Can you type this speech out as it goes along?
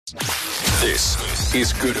This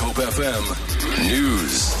is Good Hope FM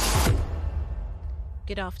News.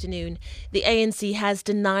 Good afternoon. The ANC has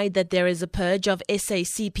denied that there is a purge of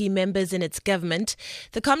SACP members in its government.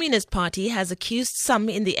 The Communist Party has accused some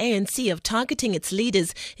in the ANC of targeting its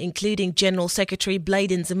leaders, including General Secretary Blade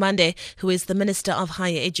Nzimande, who is the Minister of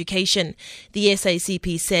Higher Education. The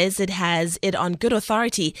SACP says it has it on good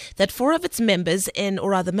authority that 4 of its members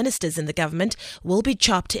ministers in the government will be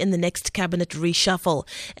chopped in the next cabinet reshuffle.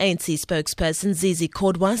 ANC spokesperson Zizi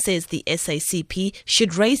Kodwa says the SACP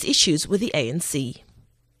should raise issues with the ANC.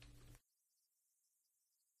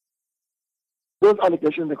 Those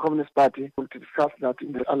allegations, the Communist Party will discuss that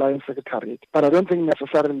in the Alliance Secretariat. But I don't think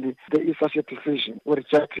necessarily there is such a decision or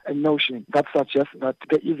reject a notion that suggests that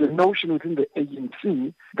there is a notion within the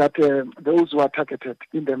ANC that those who are targeted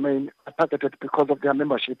in the main are targeted because of their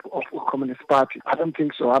membership of the Communist Party. I don't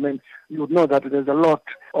think so. I mean, you would know that there's a lot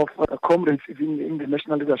of comrades in the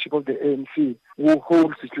national leadership of the ANC who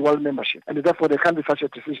hold dual membership. And therefore, there can't be such a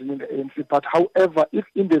decision in the ANC. But however, if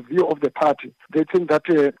in the view of the party, they think that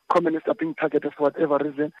communists are being targeted for whatever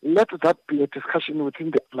reason, let that be a discussion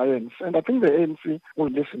within the alliance. And I think the ANC will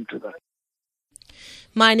listen to that.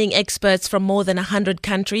 Mining experts from more than 100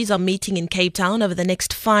 countries are meeting in Cape Town over the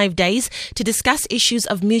next 5 days to discuss issues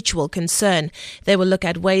of mutual concern. They will look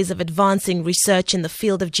at ways of advancing research in the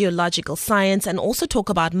field of geological science and also talk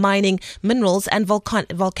about mining, minerals and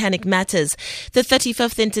volcanic matters. The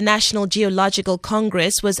 35th International Geological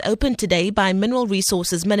Congress was opened today by Mineral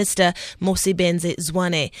Resources Minister Mosebenzi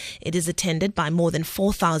Zwane. It is attended by more than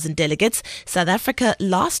 4,000 delegates. South Africa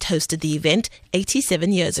last hosted the event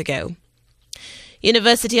 87 years ago.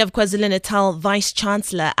 University of KwaZulu-Natal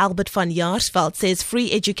Vice-Chancellor Albert van Jaarsveld says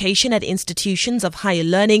free education at institutions of higher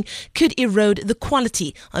learning could erode the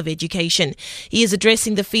quality of education. He is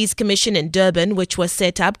addressing the Fees Commission in Durban, which was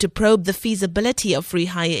set up to probe the feasibility of free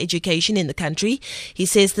higher education in the country. He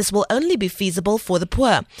says this will only be feasible for the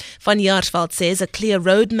poor. Van Jaarsveld says a clear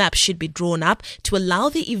roadmap should be drawn up to allow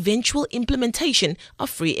the eventual implementation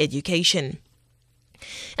of free education.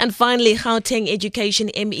 And finally, Gauteng Education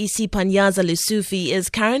MEC Panyaza Lesufi is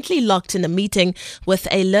currently locked in a meeting with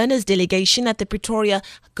a learners delegation at the Pretoria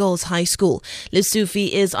Girls High School. Lesufi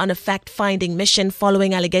is on a fact-finding mission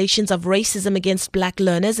following allegations of racism against black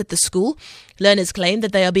learners at the school. Learners claim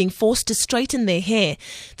that they are being forced to straighten their hair.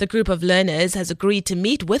 The group of learners has agreed to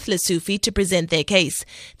meet with Lesufi to present their case.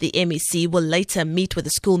 The MEC will later meet with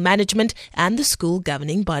the school management and the school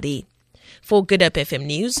governing body. For Good Hope FM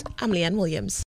News, I'm Leanne Williams.